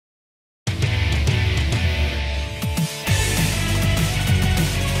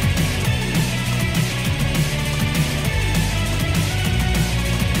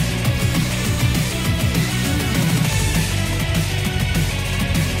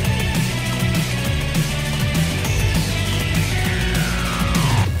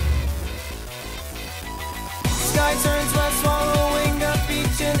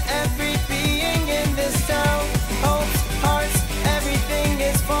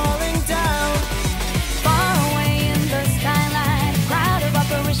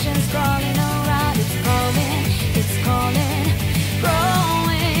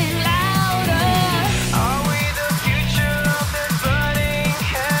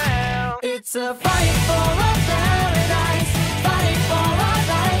So fight for a paradise, fight for our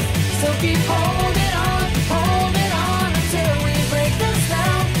life. So keep holding on until we break the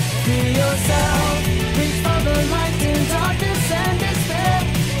spell. Free yourself, reach for the light in darkness and despair.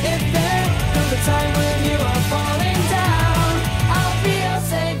 If there comes a time when you are falling down, I'll be your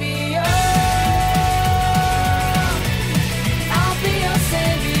savior. I'll be your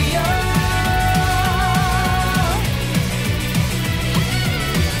savior.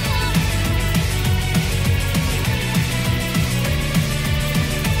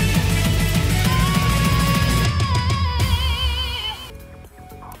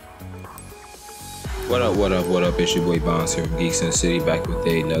 What up, it's your boy Bonds here from Geekz in the City, back with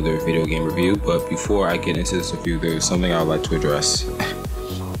another video game review. But before I get into this review, there's something I would like to address.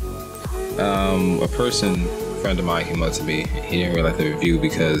 A friend of mine came up to me. He didn't really like the review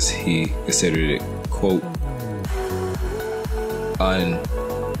because he considered it, quote,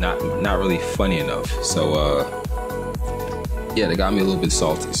 not really funny enough. So yeah, that got me a little bit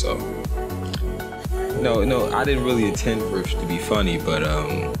salty. So no, I didn't really intend for it to be funny, but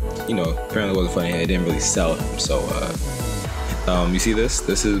you know, apparently it wasn't funny and it didn't really sell him. So you see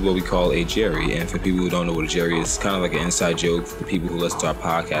this is what we call a Jerry, and for people who don't know what a Jerry is, it's kind of like an inside joke for people who listen to our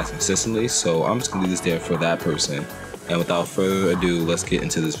podcast consistently. So I'm just gonna leave this there for that person, and without further ado, let's get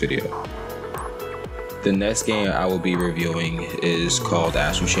into this video. The next game I will be reviewing is called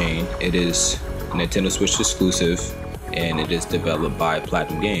Astral Chain. It is a Nintendo Switch exclusive, and it is developed by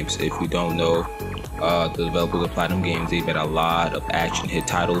Platinum Games. If you don't know, the developers of Platinum Games, they've made a lot of action hit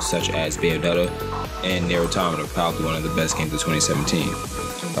titles such as Bayonetta and Nier Automata, probably one of the best games of 2017.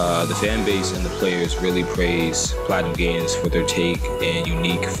 The fan base and the players really praise Platinum Games for their take and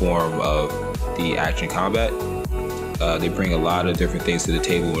unique form of the action combat. They bring a lot of different things to the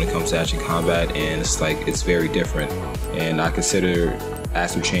table when it comes to action combat, and it's very different. And I consider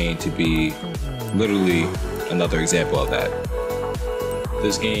Astral Chain to be literally another example of that.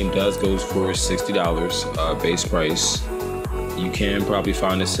 This game does go for $60 base price. You can probably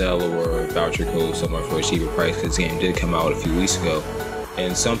find a sale or a voucher code somewhere for a cheaper price, because this game did come out a few weeks ago.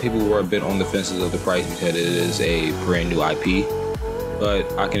 And some people were a bit on the fences of the price because it is a brand new IP. But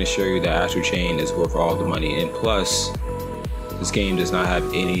I can assure you that Astral Chain is worth all the money. And plus, this game does not have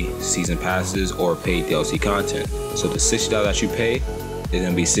any season passes or paid DLC content. So the $60 that you pay is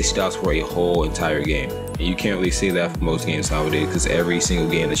going to be $60 for a whole entire game. And you can't really say that for most games nowadays, because every single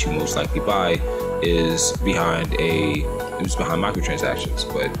game that you most likely buy is behind microtransactions.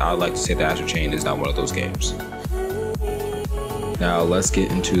 But I'd like to say that Astral Chain is not one of those games. Now let's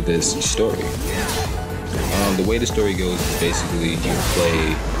get into this story. The way the story goes is basically you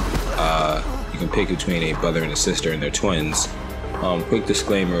can pick between a brother and a sister, and they're twins. Quick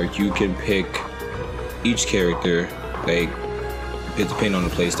disclaimer, you can pick each character, depending on the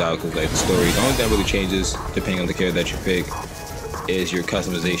playstyle, because the story, the only thing that really changes depending on the character that you pick is your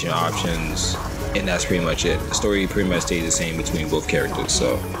customization options, and that's pretty much it. The story pretty much stays the same between both characters.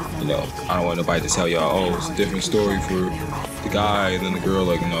 So, you know, I don't want nobody to tell y'all, oh, it's a different story for the guy and then the girl.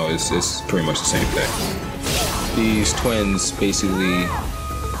 Like, no, it's pretty much the same thing. These twins basically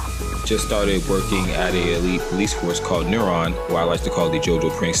just started working at a elite police force called Neuron, what I like to call the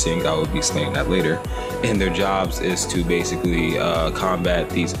JoJo Prince thing. I will be explaining that later. And their jobs is to basically combat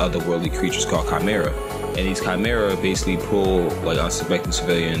these otherworldly creatures called Chimera. And these Chimera basically pull like unsuspecting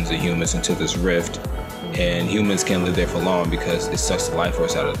civilians and humans into this rift, and humans can't live there for long because it sucks the life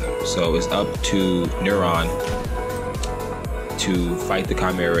force out of them. So it's up to Neuron to fight the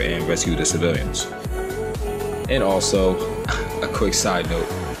Chimera and rescue the civilians. And also, a quick side note,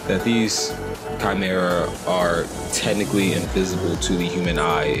 that these Chimera are technically invisible to the human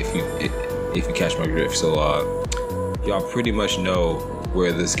eye, if you catch my drift. So y'all pretty much know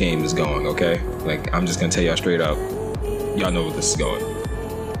where this game is going, okay? Like, I'm just gonna tell y'all straight up, y'all know where this is going.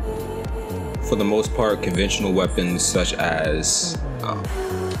 For the most part, conventional weapons such as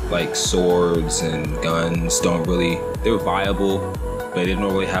like swords and guns they're viable, but they don't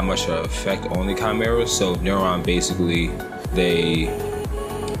really have much of an effect on the Chimera. So Neuron basically, they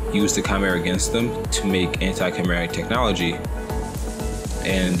use the Chimera against them to make anti-chimeric technology,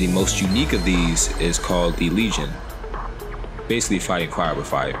 and the most unique of these is called the Legion. Basically fighting fire with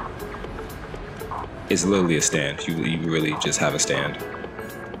fire. It's literally a stand. You really just have a stand,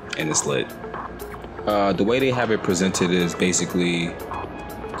 and it's lit. The way they have it presented is basically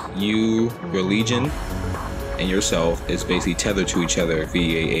your Legion and yourself is basically tethered to each other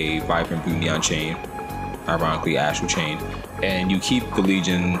via a vibrant blue neon chain, ironically Astral Chain, and you keep the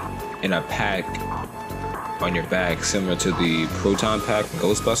Legion in a pack on your back similar to the Proton pack from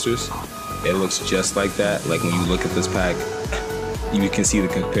Ghostbusters. It looks just like that. Like when you look at this pack, you can see the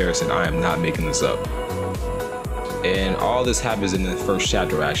comparison. I am not making this up. And all this happens in the first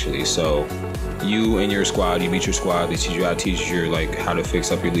chapter, actually. So you and your squad, you meet your squad, they teach you how to teach you like how to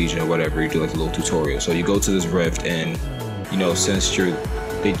fix up your legion or whatever. You do like a little tutorial. So you go to this rift, and you know, since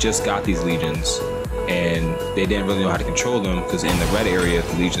they just got these legions and they didn't really know how to control them, because in the red area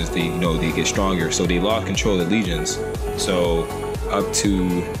the legions, they get stronger, so they lost control of the legions. So up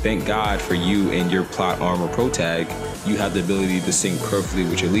to, thank God for you and your plot armor pro tag, you have the ability to sync perfectly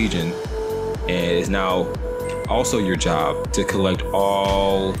with your legion, and it's now also your job to collect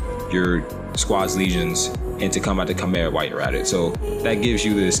all your squad's legions and to come out to command while you're at it. So that gives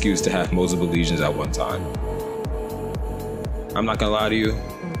you the excuse to have multiple legions at one time. I'm not gonna lie to you,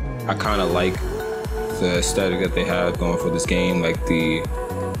 I kind of like the aesthetic that they have going for this game, like the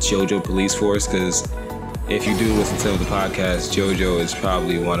JoJo police force, because if you do listen to the podcast, JoJo is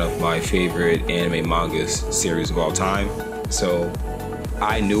probably one of my favorite anime manga series of all time. So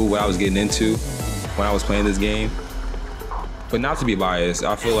I knew what I was getting into when I was playing this game. But not to be biased,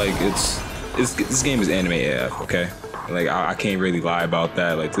 I feel like this game is anime AF, okay? Like I can't really lie about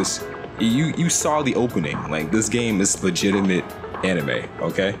that. Like this, you saw the opening. Like this game is legitimate anime,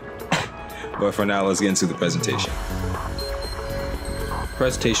 okay? But for now, let's get into the presentation.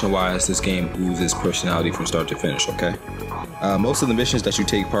 Presentation-wise, this game oozes personality from start to finish, okay? Most of the missions that you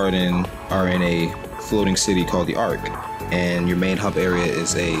take part in are in a floating city called the Ark, and your main hub area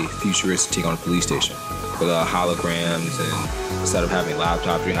is a futuristic take on a police station with holograms, and instead of having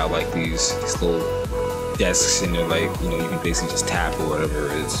laptops, you have like these little desks, and they're like, you know, you can basically just tap or whatever.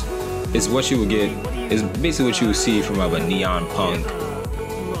 It's what you would get, it's basically what you would see from a neon punk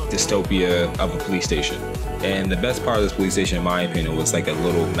dystopia of a police station. And the best part of this police station, in my opinion, was like a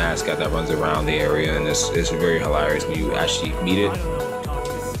little mascot that runs around the area, and it's very hilarious when you actually meet it.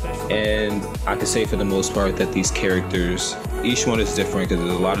 And I can say for the most part that these characters, each one is different, because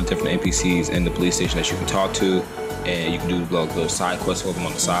there's a lot of different NPCs in the police station that you can talk to, and you can do like little side quests for them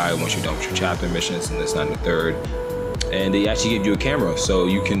on the side once you're done with your chapter missions and this, that, and the third. And they actually give you a camera, so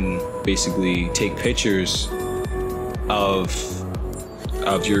you can basically take pictures of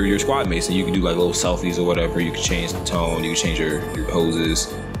your squad mates, and you can do like little selfies or whatever. You can change the tone, you can change your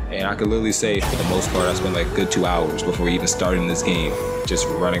poses. And I can literally say, for the most part, I spent like a good 2 hours before even starting this game, just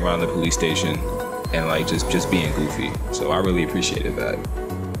running around the police station and like just being goofy. So I really appreciated that.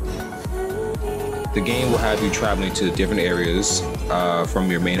 The game will have you traveling to different areas from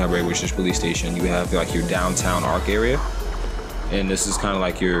your main hub area, which is police station. You have like your downtown Arc area, and this is kind of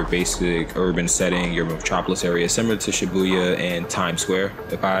like your basic urban setting, your metropolis area, similar to Shibuya and Times Square,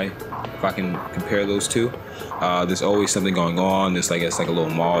 if I can compare those two. There's always something going on. There's like, it's like a little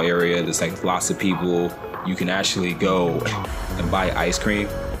mall area. There's like lots of people. You can actually go and buy ice cream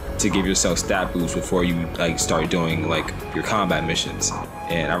to give yourself stat boosts before you like start doing like your combat missions.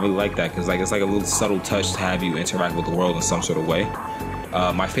 And I really like that, because like it's like a little subtle touch to have you interact with the world in some sort of way.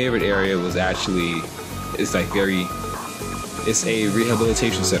 My favorite area was actually, it's a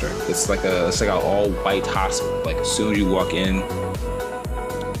rehabilitation center. It's like an all-white hospital. Like as soon as you walk in,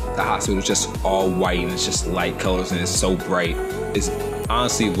 the hospital is just all white, and it's just light colors, and it's so bright. It's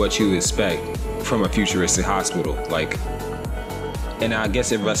honestly what you expect from a futuristic hospital. Like, and I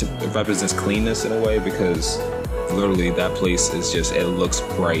guess it represents cleanness in a way, because literally that place is just, it looks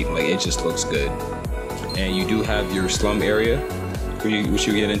bright. Like it just looks good. And you do have your slum area, which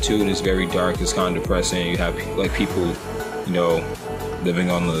you get into, and it's very dark. It's kind of depressing. You have like people, you know, living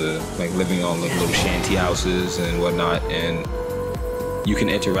on little shanty houses and whatnot, and you can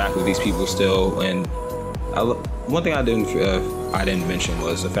interact with these people still. And one thing I didn't mention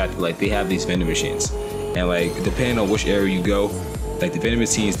was the fact that like they have these vending machines, and like depending on which area you go, like the vending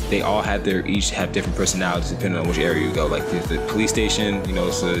machines, they all have each have different personalities depending on which area you go. Like the police station, you know,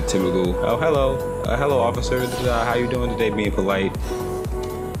 it's a typical, oh hello officer, how you doing today, being polite.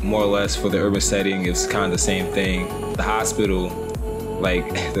 More or less for the urban setting, it's kind of the same thing. The hospital, like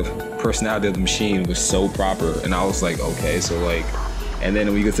the personality of the machine was so proper, and I was like, okay, so like, and then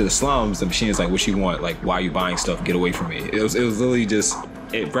when you get to the slums, the machine is like, what you want? Like, why are you buying stuff? Get away from me. It was literally just,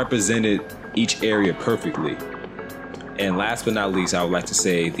 it represented each area perfectly. And last but not least, I would like to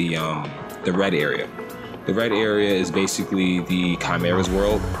say the red area. The red area is basically the Chimera's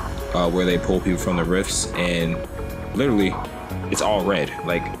world, where they pull people from the rifts, and literally, it's all red.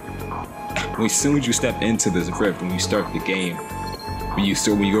 Like, as soon as you step into this rift, when you start the game, when you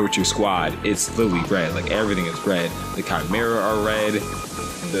go with your squad, it's literally red. Like everything is red. The Chimera are red,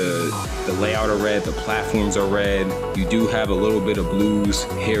 the layout are red, the platforms are red. You do have a little bit of blues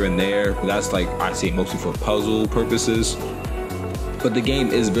here and there, but that's like, I say mostly for puzzle purposes. But the game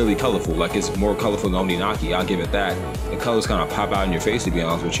is really colorful. Like, it's more colorful than Oninaki, I'll give it that. The colors kind of pop out in your face, to be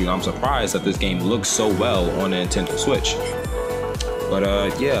honest with you. I'm surprised that this game looks so well on a Nintendo Switch. But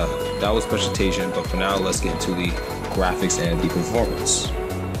yeah, that was presentation. But for now, let's get into the graphics and the performance.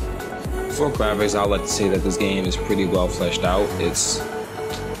 For graphics, I'd like to say that this game is pretty well fleshed out. It's,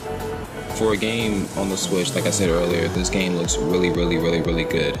 for a game on the Switch, like I said earlier, this game looks really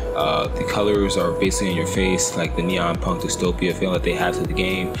good. The colors are basically in your face, like the neon punk dystopia feel that they have to the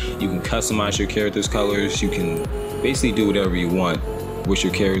game. You can customize your character's colors. You can basically do whatever you want with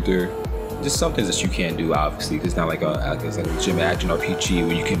your character. Just some things that you can't do, obviously, because it's not like a legitimate action RPG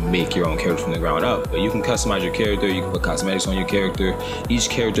where you can make your own character from the ground up. But you can customize your character, you can put cosmetics on your character. Each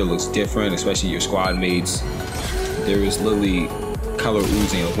character looks different, especially your squad mates. There is literally color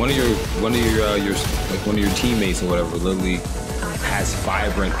oozing. Like one of your teammates or whatever literally has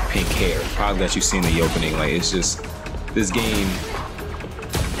vibrant pink hair. Probably that you've seen in the opening. Like, it's just, this game,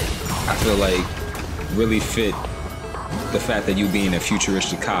 I feel like, really fit the fact that you being a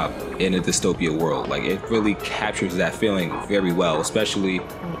futuristic cop in a dystopia world. Like, it really captures that feeling very well, especially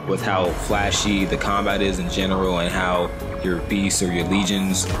with how flashy the combat is in general and how your beasts or your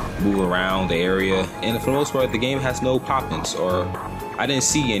legions move around the area. And for the most part, the game has no pop-ins, or I didn't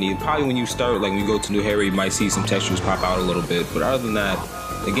see any. Probably when you start, like when you go to New Harry, you might see some textures pop out a little bit, but other than that,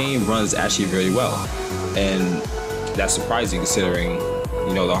 the game runs actually very well. And that's surprising considering,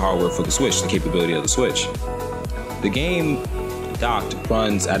 you know, the hardware for the Switch, the capability of the Switch. The game docked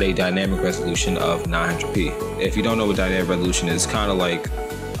runs at a dynamic resolution of 900p. If you don't know what dynamic resolution is, kind of like,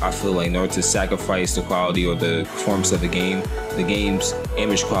 I feel like in order to sacrifice the quality or the performance of the game's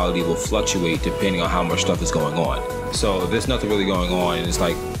image quality will fluctuate depending on how much stuff is going on. So if there's nothing really going on and it's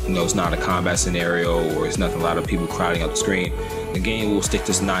like, you know, it's not a combat scenario or it's nothing, a lot of people crowding out the screen, the game will stick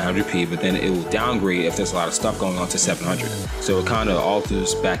to 900p, but then it will downgrade if there's a lot of stuff going on to 700. So it kind of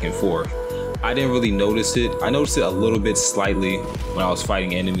alters back and forth. I didn't really notice it. I noticed it a little bit slightly when I was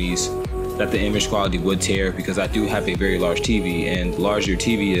fighting enemies, that the image quality would tear, because I do have a very large TV, and the larger your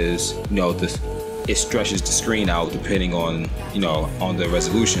TV is, you know, it stretches the screen out depending on, you know, on the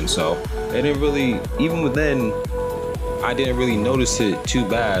resolution. So it didn't really, even within, I didn't really notice it too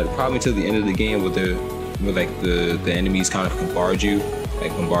bad, probably until the end of the game where the enemies kind of bombard you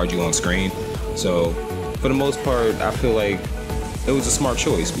on screen. So for the most part, I feel like it was a smart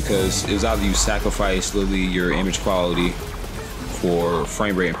choice, because it was either you sacrifice literally your image quality for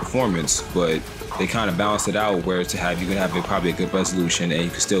frame rate and performance, but they kind of balanced it out where you can have probably a good resolution and you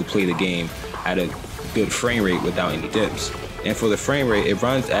can still play the game at a good frame rate without any dips. And for the frame rate, it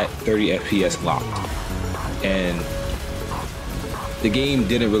runs at 30 FPS locked, and the game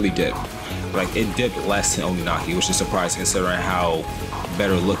didn't really dip. Like, it dipped less than Oninaki, which is surprising considering how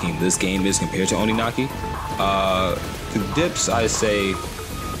better looking this game is compared to Oninaki. The dips, I'd say,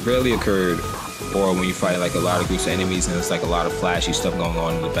 rarely occurred, or when you fight like a lot of groups of enemies and there's like a lot of flashy stuff going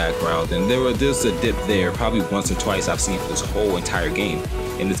on in the background. And there's a dip there, probably once or twice I've seen for this whole entire game.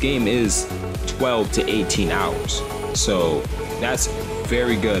 And this game is 12 to 18 hours. So that's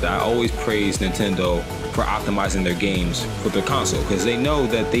very good. I always praise Nintendo for optimizing their games for their console, because they know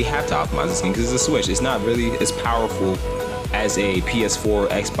that they have to optimize this game, because it's a Switch. It's not really as powerful as a PS4,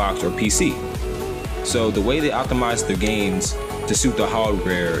 Xbox, or PC. So the way they optimize their games to suit the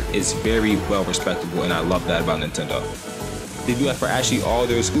hardware is very well respectable, and I love that about Nintendo. They do that for actually all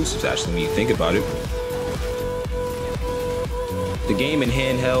their exclusives, actually, when you think about it. The game in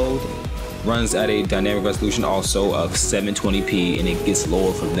handheld runs at a dynamic resolution also of 720p, and it gets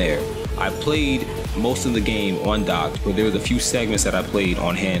lower from there. I played most of the game on docked, but there was a few segments that I played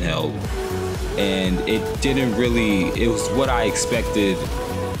on handheld, and it was what I expected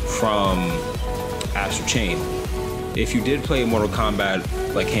from Astral Chain. If you did play Mortal Kombat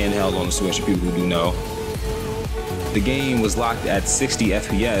like handheld on the Switch, for people who do know, the game was locked at 60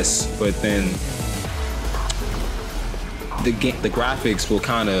 FPS, but then the graphics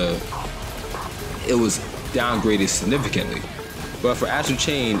it was downgraded significantly. But for Astral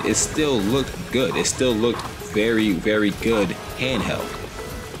Chain, it still looked good. It still looked very, very good handheld.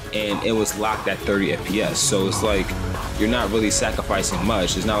 And it was locked at 30 FPS. So it's like, you're not really sacrificing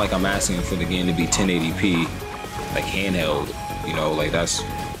much. It's not like I'm asking for the game to be 1080p, like handheld, you know, like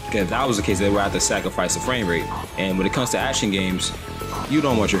if that was the case, they would have to sacrifice the frame rate. And when it comes to action games, you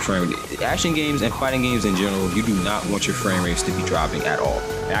don't want your frame rate. Action games and fighting games in general, you do not want your frame rates to be dropping at all.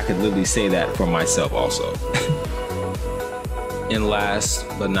 And I could literally say that for myself also. And last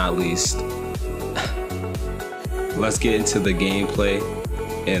but not least, let's get into the gameplay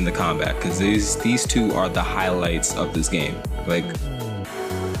and the combat, because these two are the highlights of this game. Like,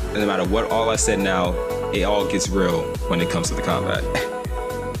 no matter what all I said now, it all gets real when it comes to the combat.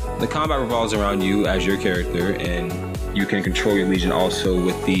 The combat revolves around you as your character, and you can control your Legion also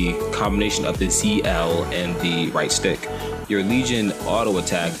with the combination of the ZL and the right stick. Your Legion auto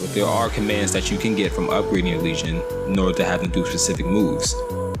attack, but there are commands that you can get from upgrading your Legion in order to have them do specific moves.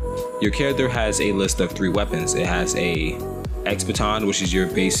 Your character has a list of 3 weapons. It has a X-Baton, which is your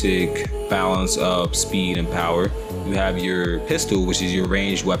basic balance of speed and power. You have your pistol, which is your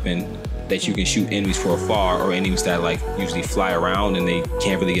ranged weapon that you can shoot enemies from afar, or enemies that like usually fly around and they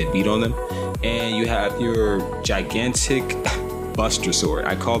can't really get beat on them. And you have your gigantic Buster Sword.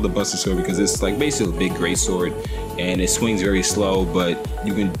 I call it the Buster Sword because it's like basically a big great sword, and it swings very slow, but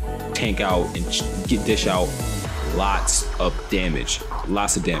you can tank out and dish out lots of damage.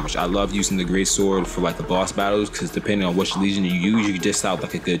 I love using the great sword for like the boss battles, because depending on which Legion you use, you can dish out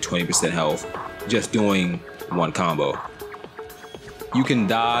like a good 20% health just doing one combo. You can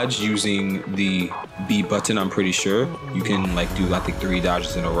dodge using the B button, I'm pretty sure. You can like do I think 3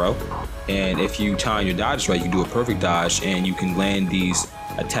 dodges in a row. And if you time your dodge right, you can do a perfect dodge, and you can land these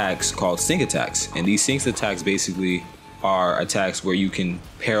attacks called sync attacks. And these sync attacks basically are attacks where you can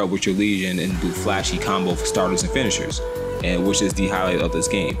pair up with your Legion and do flashy combo for starters and finishers, and which is the highlight of this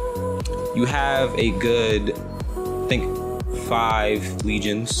game. You have a good, I think, 5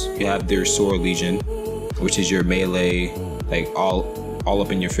 Legions. You have their Sword Legion, which is your melee, like all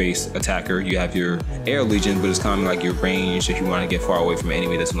up in your face attacker. You have your Air Legion, but it's kind of like your range if you want to get far away from an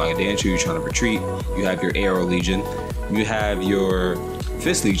enemy that's not a danger, you're trying to retreat. You have your Arrow Legion. You have your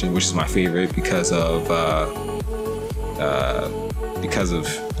Fist Legion, which is my favorite because of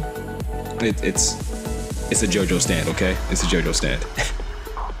it's a JoJo stand, okay? It's a JoJo stand.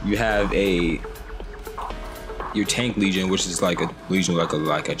 You have your Tank Legion, which is like a Legion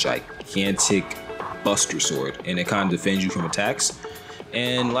like a gigantic Buster Sword, and it kind of defends you from attacks.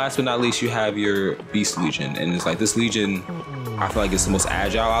 And last but not least, you have your Beast Legion, and it's like this Legion, I feel like it's the most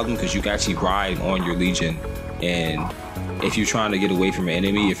agile of them because you can actually ride on your Legion, and if you're trying to get away from an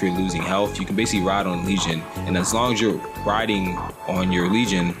enemy, if you're losing health, you can basically ride on Legion, and as long as you're riding on your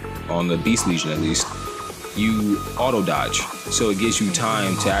Legion, on the Beast Legion at least, you auto dodge, so it gives you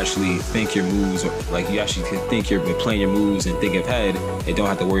time to actually think your moves, like you actually can think you're playing your moves and think ahead and don't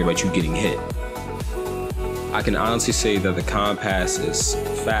have to worry about you getting hit. I can honestly say that the combat is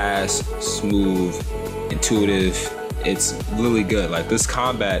fast, smooth, intuitive. It's really good. Like this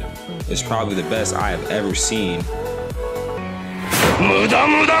combat is probably the best I have ever seen.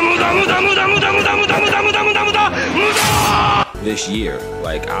 This year,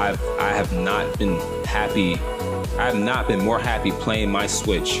 like I have not been happy. I have not been more happy playing my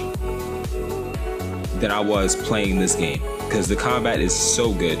Switch than I was playing this game, because the combat is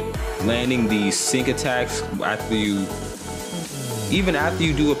so good. Landing these sync attacks even after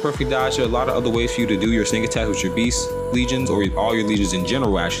you do a perfect dodge, there are a lot of other ways for you to do your sync attacks with your Beast Legions, or all your Legions in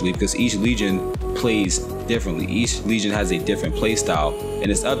general actually, because each Legion plays differently. Each Legion has a different play style,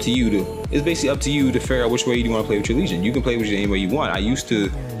 and it's basically up to you to figure out which way you want to play with your Legion. You can play with it any way you want. I used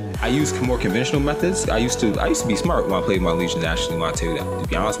more conventional methods. I used to be smart when I played my Legions, actually, when I tell you that, to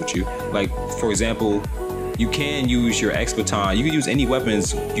be honest with you. Like, for example, you can use your X-Baton. You can use any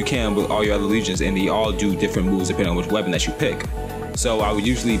weapons you can with all your other Legions, and they all do different moves depending on which weapon that you pick. So I would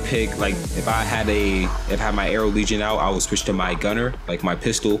usually pick, like, if I had my Arrow Legion out, I would switch to my Gunner, like my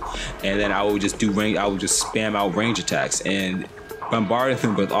pistol, and then I would just spam out range attacks and bombarding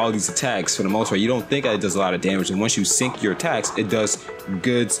them with all these attacks. For the most part, you don't think it does a lot of damage, and once you sync your attacks, it does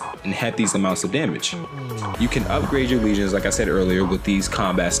good and hefty amounts of damage. You can upgrade your Legions, like I said earlier, with these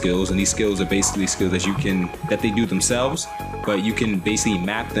combat skills, and these skills are basically skills that they do themselves, but you can basically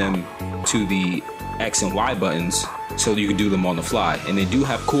map them to the X and Y buttons so you can do them on the fly. And they do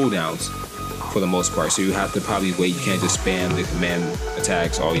have cooldowns for the most part, so you have to probably wait. You can't just spam the command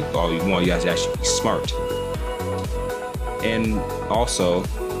attacks all you want. You have to actually be smart. And also,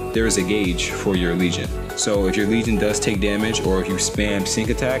 there is a gauge for your Legion. So if your Legion does take damage, or if you spam sync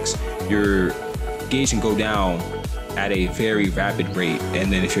attacks, your gauge can go down at a very rapid rate.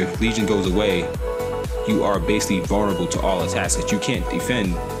 And then if your Legion goes away, you are basically vulnerable to all attacks that you can't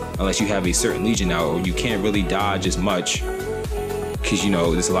defend unless you have a certain Legion out, or you can't really dodge as much because, you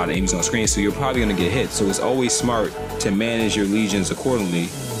know, there's a lot of enemies on screen, so you're probably going to get hit. So it's always smart to manage your Legions accordingly,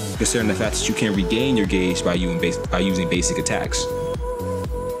 considering the fact that you can regain your gauge by using basic attacks.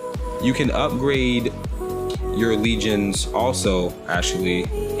 You can upgrade your Legions also, actually,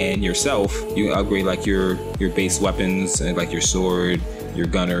 and yourself. You can upgrade like your base weapons, and like your sword, your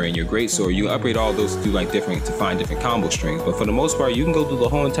Gunner, and your greatsword. You can upgrade all those to do like to find different combo strings. But for the most part, you can go through the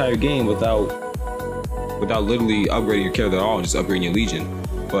whole entire game without literally upgrading your character at all, and just upgrading your Legion.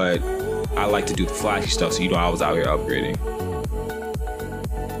 But I like to do the flashy stuff, so I was out here upgrading.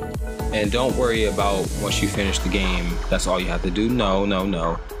 And don't worry about once you finish the game, that's all you have to do.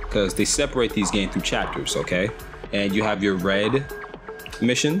 No. Because they separate these games through chapters, okay? And you have your red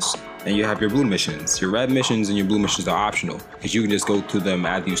missions and you have your blue missions. Your red missions and your blue missions are optional because you can just go through them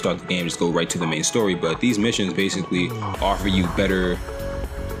after you start the game, just go right to the main story. But these missions basically offer you better,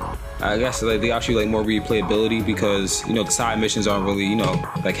 I guess, like they offer you like more replayability because, you know, the side missions aren't really, you know,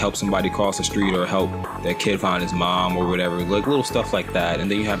 like help somebody cross the street or help that kid find his mom or whatever, like little stuff like that. And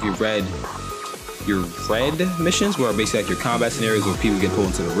then you have your red missions where are basically like your combat scenarios where people get pulled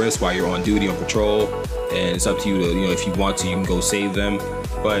into the wrist while you're on duty on patrol, and it's up to you to, you know, if you want to, you can go save them.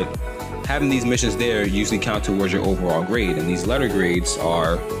 But having these missions there usually count towards your overall grade, and these letter grades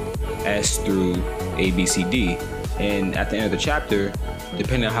are S through A, B, C, D. And at the end of the chapter,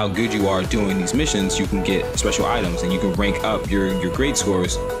 depending on how good you are doing these missions, you can get special items and you can rank up your grade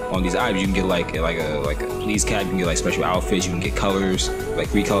scores on these items. You can get like a police cap, you can get like special outfits, you can get colors, like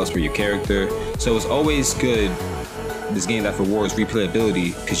recolors for your character. So it's always good, this game that rewards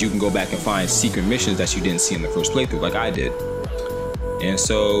replayability, because you can go back and find secret missions that you didn't see in the first playthrough, like I did. And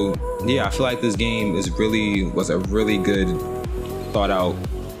so yeah, I feel like this game was a really good thought out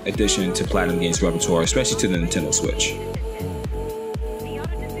addition to Platinum Games' repertoire, especially to the Nintendo Switch.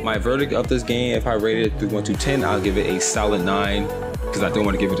 My verdict of this game, if I rated it through 1 to 10, I'll give it a solid 9, because I don't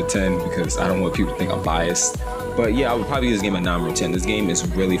want to give it a 10 because I don't want people to think I'm biased. But yeah, I would probably give this game a 9 or 10. This game is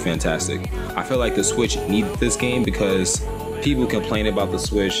really fantastic. I feel like the Switch needed this game because people complain about the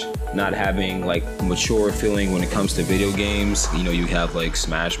Switch not having like mature feeling when it comes to video games. You know, you have like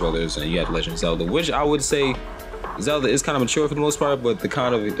Smash Brothers and you have Legend of Zelda, which I would say Zelda is kind of mature for the most part, but the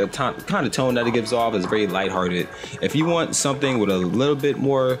kind of tone that it gives off is very lighthearted. If you want something with a little bit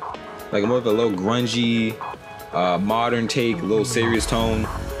more, like more of a little grungy, modern take, a little serious tone,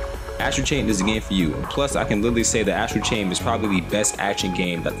 Astral Chain is a game for you. And plus, I can literally say that Astral Chain is probably the best action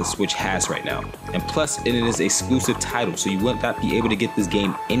game that the Switch has right now. And plus, it is an exclusive title, so you would not be able to get this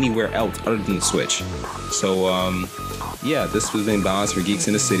game anywhere else other than the Switch. So, yeah, this was in balance for Geekz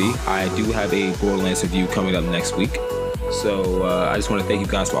in the City. I do have a Borderlands review coming up next week. So, I just want to thank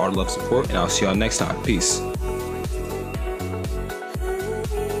you guys for all the love and support, and I'll see y'all next time. Peace.